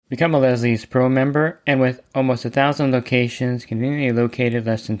Become a Leslie's Pro member, and with almost 1,000 locations conveniently located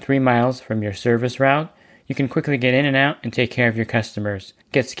less than 3 miles from your service route, you can quickly get in and out and take care of your customers.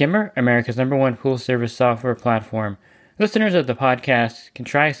 Get Skimmer, America's #1 pool service software platform. Listeners of the podcast can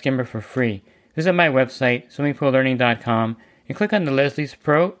try Skimmer for free. Visit my website, swimmingpoollearning.com, and click on the Leslie's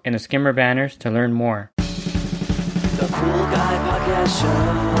Pro and the Skimmer banners to learn more. The Pool Guy Podcast Show.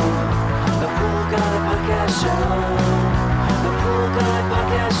 The Pool Guy Podcast Show. The Pool Guy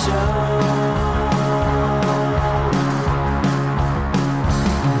Podcast Show.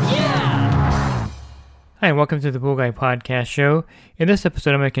 Yeah! Hi, and welcome to the Pool Guy Podcast Show. In this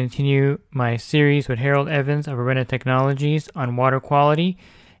episode, I'm going to continue my series with Harold Evans of Orenda Technologies on water quality.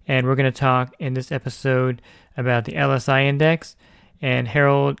 And we're going to talk in this episode about the LSI index. And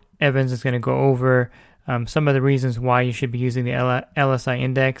Harold Evans is going to go over some of the reasons why you should be using the LSI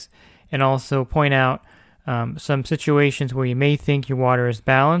index, and also point out some situations where you may think your water is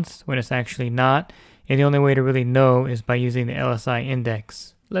balanced when it's actually not, and the only way to really know is by using the LSI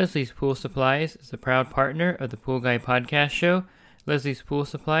index. Leslie's Pool Supplies is a proud partner of the Pool Guy Podcast Show. Leslie's Pool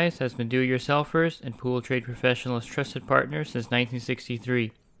Supplies has been do-it-yourselfers and pool trade professionals' trusted partner since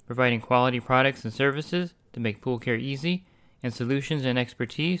 1963, providing quality products and services to make pool care easy, and solutions and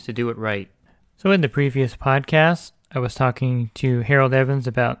expertise to do it right. So in the previous podcast, I was talking to Harold Evans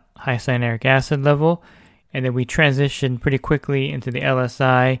about high cyanuric acid level, and then we transitioned pretty quickly into the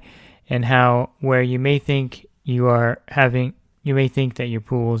LSI and how where you may think you may think that your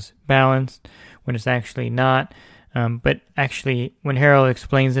pool's balanced when it's actually not. But actually, when Harold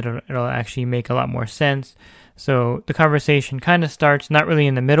explains it, it'll actually make a lot more sense. So the conversation kind of starts not really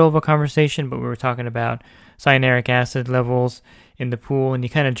in the middle of a conversation, but we were talking about cyanuric acid levels in the pool, and you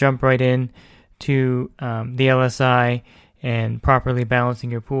kind of jump right in to the LSI and properly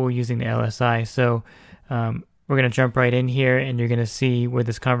balancing your pool using the LSI. So we're going to jump right in here, and you're going to see where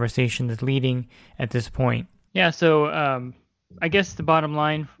this conversation is leading at this point. Yeah, so I guess the bottom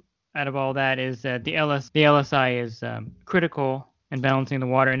line out of all that is that the LSI is critical in balancing the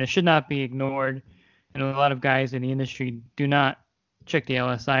water, and it should not be ignored. And a lot of guys in the industry do not check the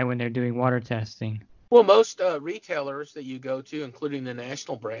LSI when they're doing water testing. Well, most retailers that you go to, including the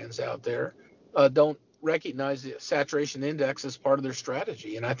national brands out there, don't recognize the saturation index as part of their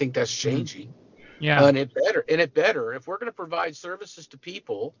strategy, and I think that's changing. Yeah, And it better. If we're going to provide services to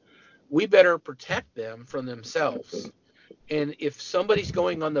people, we better protect them from themselves. And if somebody's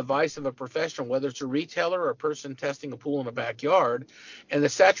going on the advice of a professional, whether it's a retailer or a person testing a pool in a backyard, and the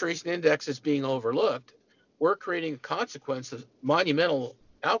saturation index is being overlooked, we're creating a consequence of monumental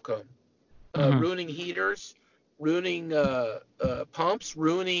outcome, ruining heaters, ruining pumps,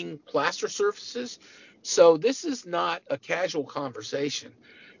 ruining plaster surfaces. So this is not a casual conversation.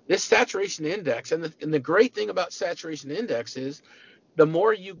 This saturation index, and the great thing about saturation index is the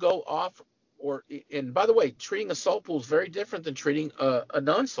more you go off, and by the way, treating a salt pool is very different than treating a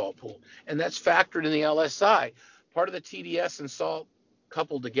non-salt pool, and that's factored in the LSI. Part of the TDS and salt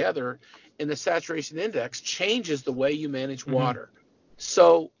coupled together in the saturation index changes the way you manage water.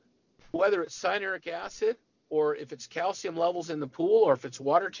 So whether it's cyanuric acid, or if it's calcium levels in the pool, or if it's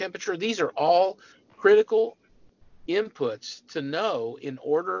water temperature, these are all critical inputs to know in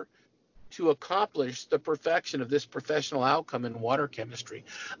order to accomplish the perfection of this professional outcome in water chemistry.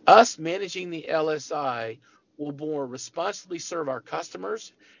 Us managing the LSI will more responsibly serve our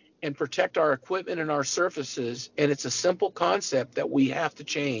customers and protect our equipment and our surfaces, and it's a simple concept that we have to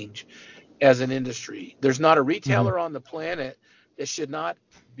change as an industry. There's not a retailer on the planet that should not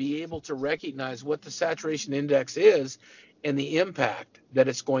be able to recognize what the saturation index is and the impact that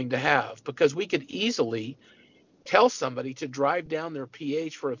it's going to have, because we could easily tell somebody to drive down their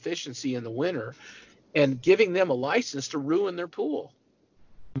pH for efficiency in the winter and giving them a license to ruin their pool.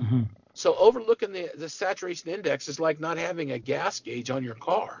 So overlooking the saturation index is like not having a gas gauge on your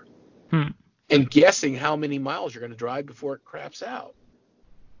car and guessing how many miles you're going to drive before it craps out.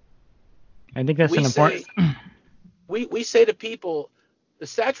 I think that's important. We say to people, the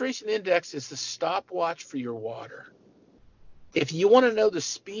saturation index is the stopwatch for your water. If you want to know the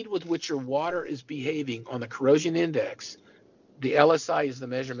speed with which your water is behaving on the corrosion index, the LSI is the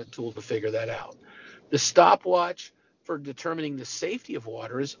measurement tool to figure that out. The stopwatch for determining the safety of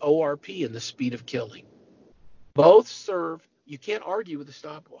water is ORP and the speed of killing. Both serve, you can't argue with the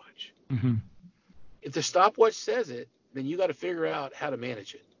stopwatch. If the stopwatch says it, then you got to figure out how to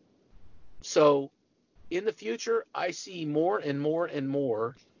manage it. So in the future, I see more and more and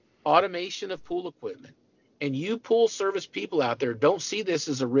more automation of pool equipment. And you pool service people out there, don't see this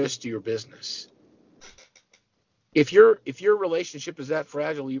as a risk to your business. If your relationship is that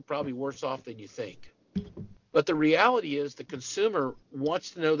fragile, you're probably worse off than you think. But the reality is the consumer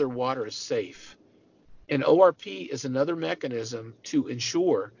wants to know their water is safe. And ORP is another mechanism to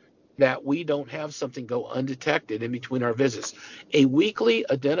ensure that we don't have something go undetected in between our visits. A weekly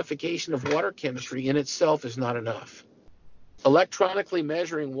identification of water chemistry in itself is not enough. Electronically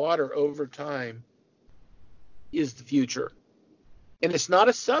measuring water over time is the future. And it's not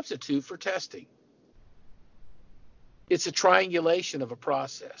a substitute for testing. It's a triangulation of a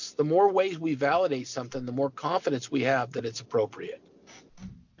process. The more ways we validate something, the more confidence we have that it's appropriate.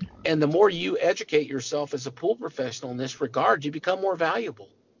 And the more you educate yourself as a pool professional in this regard, you become more valuable.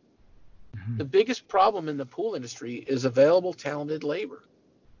 Mm-hmm. The biggest problem in the pool industry is available talented labor.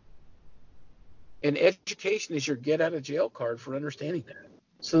 And education is your get out of jail card for understanding that.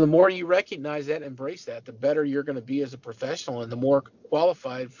 So the more you recognize that, embrace that, the better you're going to be as a professional and the more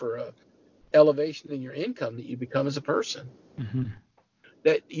qualified for a elevation in your income that you become as a person. Mm-hmm.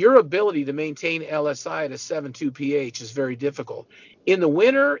 That your ability to maintain LSI at a 7.2 pH is very difficult. In the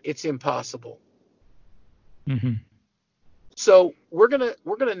winter, it's impossible. Mm-hmm. So we're gonna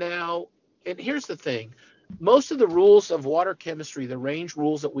now, and here's the thing: most of the rules of water chemistry, the range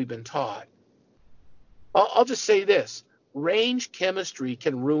rules that we've been taught, I'll just say this: range chemistry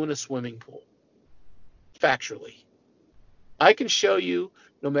can ruin a swimming pool. Factually, I can show you,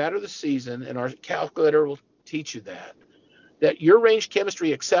 no matter the season, and our calculator will teach you that your range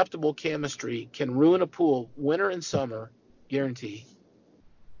chemistry, acceptable chemistry, can ruin a pool winter and summer, guarantee.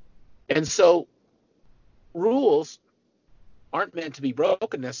 And so rules aren't meant to be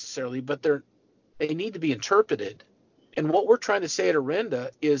broken necessarily, but they need to be interpreted. And what we're trying to say at Orenda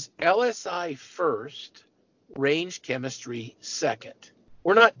is LSI first, range chemistry second.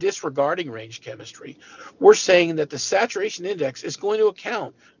 We're not disregarding range chemistry. We're saying that the saturation index is going to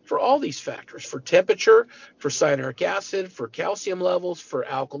account for all these factors, for temperature, for cyanuric acid, for calcium levels, for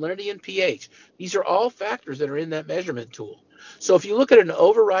alkalinity and pH. These are all factors that are in that measurement tool. So if you look at an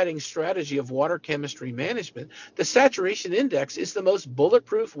overriding strategy of water chemistry management, the saturation index is the most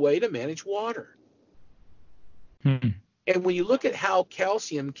bulletproof way to manage water. And when you look at how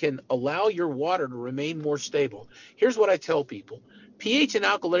calcium can allow your water to remain more stable, here's what I tell people. pH and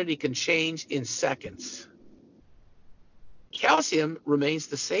alkalinity can change in seconds. Calcium remains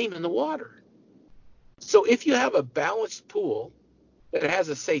the same in the water. So if you have a balanced pool that has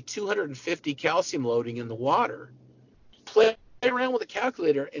a, say, 250 calcium loading in the water, play around with a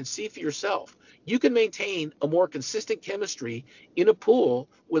calculator and see for yourself. You can maintain a more consistent chemistry in a pool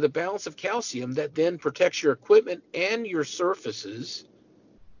with a balance of calcium that then protects your equipment and your surfaces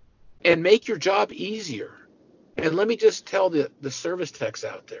and make your job easier. And let me just tell the service techs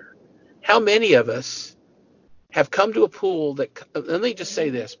out there, how many of us have come to a pool that, let me just say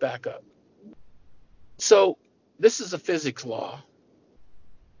this, back up. So this is a physics law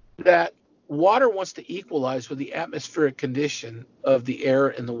that water wants to equalize with the atmospheric condition of the air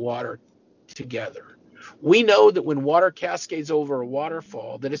and the water together. We know that when water cascades over a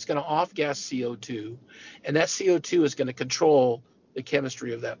waterfall, that it's going to off-gas CO2, and that CO2 is going to control the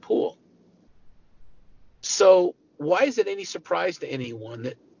chemistry of that pool. So why is it any surprise to anyone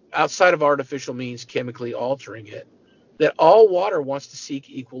that outside of artificial means chemically altering it, that all water wants to seek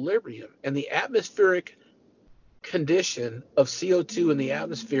equilibrium? And the atmospheric condition of CO2 in the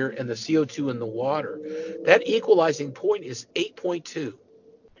atmosphere and the CO2 in the water, that equalizing point is 8.2.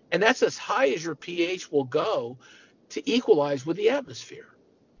 And that's as high as your pH will go to equalize with the atmosphere.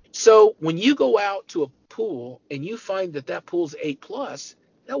 So when you go out to a pool and you find that that pool's 8+,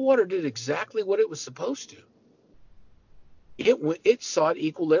 that water did exactly what it was supposed to. It sought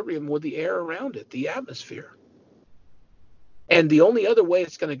equilibrium with the air around it, the atmosphere. And the only other way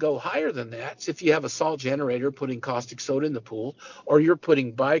it's going to go higher than that is if you have a salt generator putting caustic soda in the pool, or you're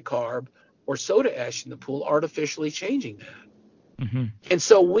putting bicarb or soda ash in the pool, artificially changing that. Mm-hmm. And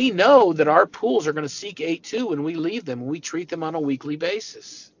so we know that our pools are going to seek 8.2 when we leave them, and we treat them on a weekly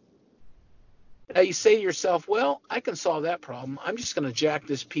basis. Now you say to yourself, well, I can solve that problem. I'm just going to jack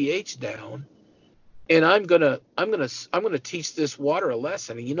this pH down, and I'm going to teach this water a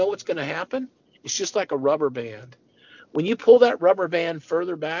lesson. And you know what's going to happen? It's just like a rubber band. When you pull that rubber band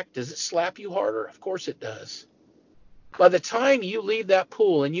further back, does it slap you harder? Of course it does. By the time you leave that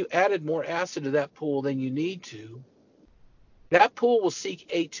pool and you added more acid to that pool than you need to, that pool will seek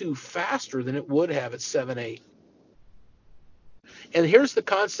 8.2 faster than it would have at 7.8. And here's the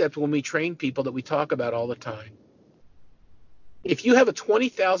concept when we train people that we talk about all the time. If you have a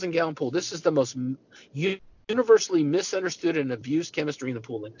 20,000 gallon pool, this is the most universally misunderstood and abused chemistry in the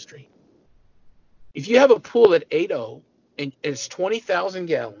pool industry. If you have a pool at 8.0 and it's 20,000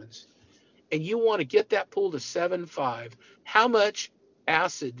 gallons and you want to get that pool to 7.5, how much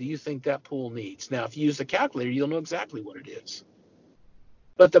acid do you think that pool needs? Now, if you use the calculator, you'll know exactly what it is.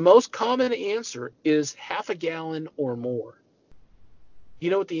 But the most common answer is half a gallon or more. You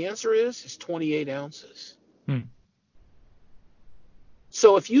know what the answer is? It's 28 ounces.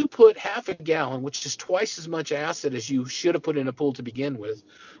 So if you put half a gallon, which is twice as much acid as you should have put in a pool to begin with,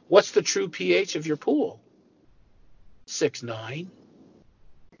 what's the true pH of your pool? 6.9.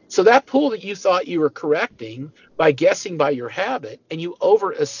 So that pool that you thought you were correcting by guessing by your habit, and you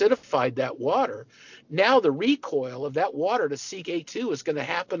over acidified that water, now the recoil of that water to seek A2 is going to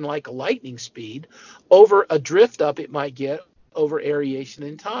happen like a lightning speed over a drift up it might get over aeration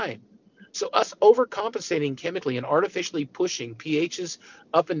in time. So us overcompensating chemically and artificially pushing pHs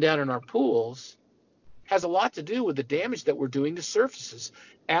up and down in our pools has a lot to do with the damage that we're doing to surfaces.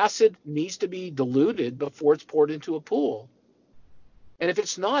 Acid needs to be diluted before it's poured into a pool. And if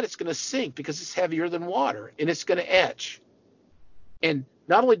it's not, it's going to sink because it's heavier than water, and it's going to etch. And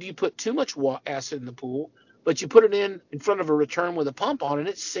not only do you put too much acid in the pool, but you put it in front of a return with a pump on, and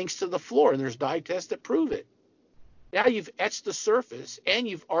it sinks to the floor, and there's dye tests that prove it. Now you've etched the surface, and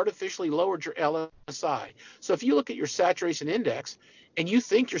you've artificially lowered your LSI. So if you look at your saturation index, and you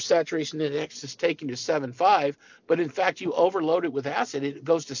think your saturation index is taken to 7.5, but in fact you overload it with acid, it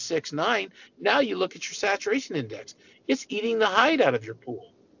goes to 6.9. Now you look at your saturation index. It's eating the hide out of your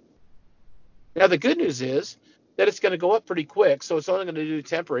pool. Now the good news is that it's going to go up pretty quick, so it's only going to do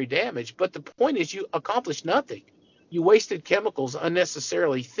temporary damage. But the point is you accomplished nothing. You wasted chemicals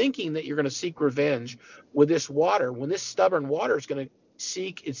unnecessarily thinking that you're going to seek revenge with this water when this stubborn water is going to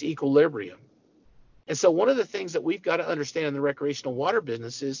seek its equilibrium. And so one of the things that we've got to understand in the recreational water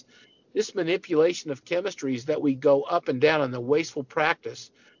business is this manipulation of chemistries that we go up and down in the wasteful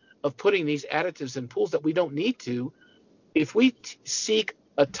practice of putting these additives in pools that we don't need to. If we seek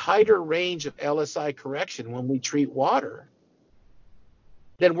a tighter range of LSI correction when we treat water,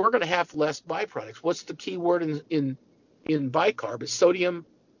 then we're going to have less byproducts. What's the key word in bicarb? It's sodium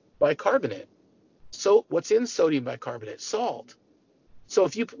bicarbonate. So what's in sodium bicarbonate? Salt. So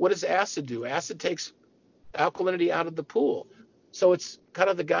what does acid do? Acid takes alkalinity out of the pool. So it's kind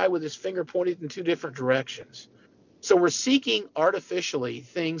of the guy with his finger pointed in two different directions. So we're seeking artificially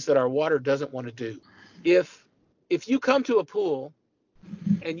things that our water doesn't want to do. If you come to a pool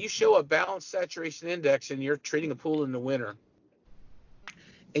and you show a balanced saturation index and you're treating a pool in the winter,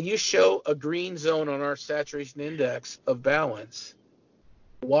 and you show a green zone on our saturation index of balance,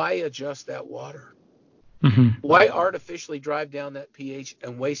 why adjust that water? Why artificially drive down that pH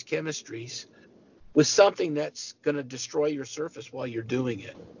and waste chemistries with something that's going to destroy your surface while you're doing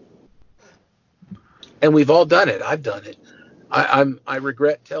it? And we've all done it. I've done it. I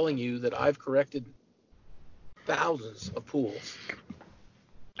regret telling you that I've corrected thousands of pools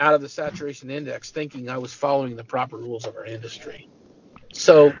out of the saturation index thinking I was following the proper rules of our industry.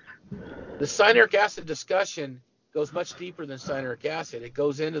 So the cyanuric acid discussion goes much deeper than cyanuric acid. It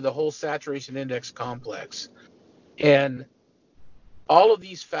goes into the whole saturation index complex. And all of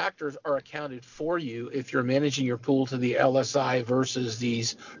these factors are accounted for you if you're managing your pool to the LSI versus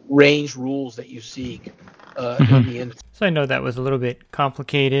these range rules that you seek in the industry. So I know that was a little bit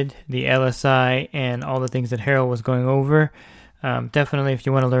complicated, the LSI and all the things that Harold was going over. Definitely, if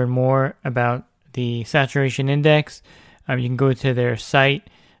you want to learn more about the saturation index, you can go to their site,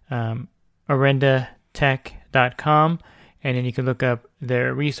 orendatech.com, and then you can look up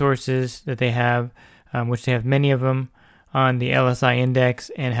their resources that they have, which they have many of them on the LSI index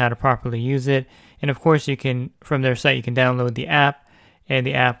and how to properly use it. And of course, from their site, you can download the app, and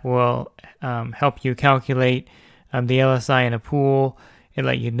the app will help you calculate the LSI in a pool and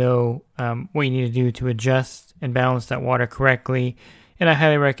let you know what you need to do to adjust and balance that water correctly. And I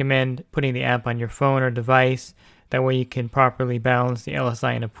highly recommend putting the app on your phone or device. That way you can properly balance the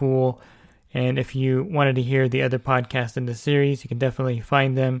LSI in a pool. And if you wanted to hear the other podcasts in the series, you can definitely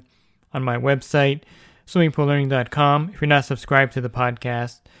find them on my website, swimmingpoollearning.com. If you're not subscribed to the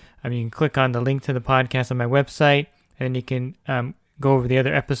podcast, you can click on the link to the podcast on my website, and then you can go over the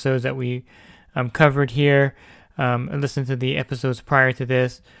other episodes that we covered here, and listen to the episodes prior to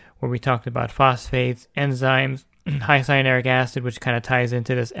this where we talked about phosphates, enzymes, high cyanuric acid, which kind of ties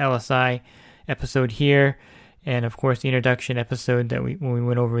into this LSI episode here. And of course, the introduction episode when we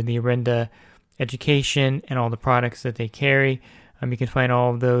went over the Orenda education and all the products that they carry. You can find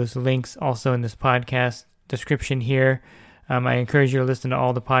all of those links also in this podcast description here. I encourage you to listen to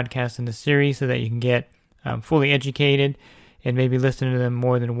all the podcasts in the series so that you can get fully educated and maybe listen to them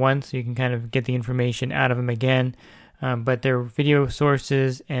more than once so you can kind of get the information out of them again. But their video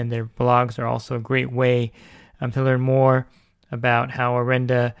sources and their blogs are also a great way to learn more about how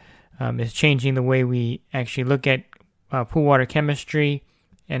Orenda is changing the way we actually look at pool water chemistry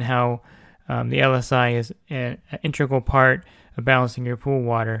and how the LSI is an integral part of balancing your pool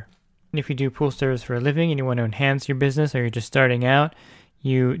water. And if you do pool service for a living and you want to enhance your business, or you're just starting out,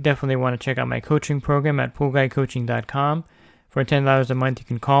 you definitely want to check out my coaching program at poolguycoaching.com. For $10 a month, you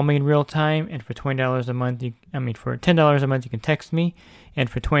can call me in real time, and for $20 a month, for $10 a month, you can text me, and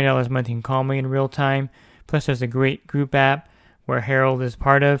for $20 a month, you can call me in real time. Plus, there's a great group app where Harold is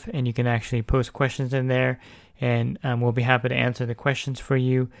part of, and you can actually post questions in there, and we'll be happy to answer the questions for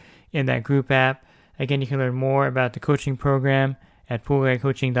you in that group app. Again, you can learn more about the coaching program at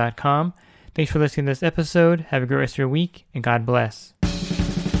poolguycoaching.com. Thanks for listening to this episode. Have a great rest of your week, and God bless.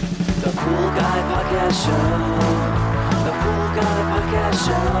 The Pool Guy Podcast Show. The Pool Guy Podcast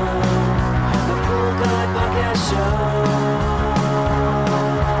Show. The Pool Guy Podcast Show.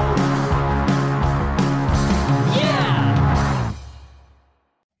 Yeah!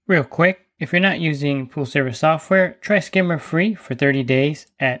 Real quick, if you're not using pool service software, try Skimmer free for 30 days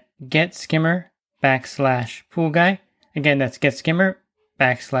at getskimmer.com/poolguy. Again, that's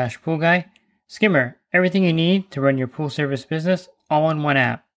getskimmer.com/poolguy. Skimmer, everything you need to run your pool service business all in one app.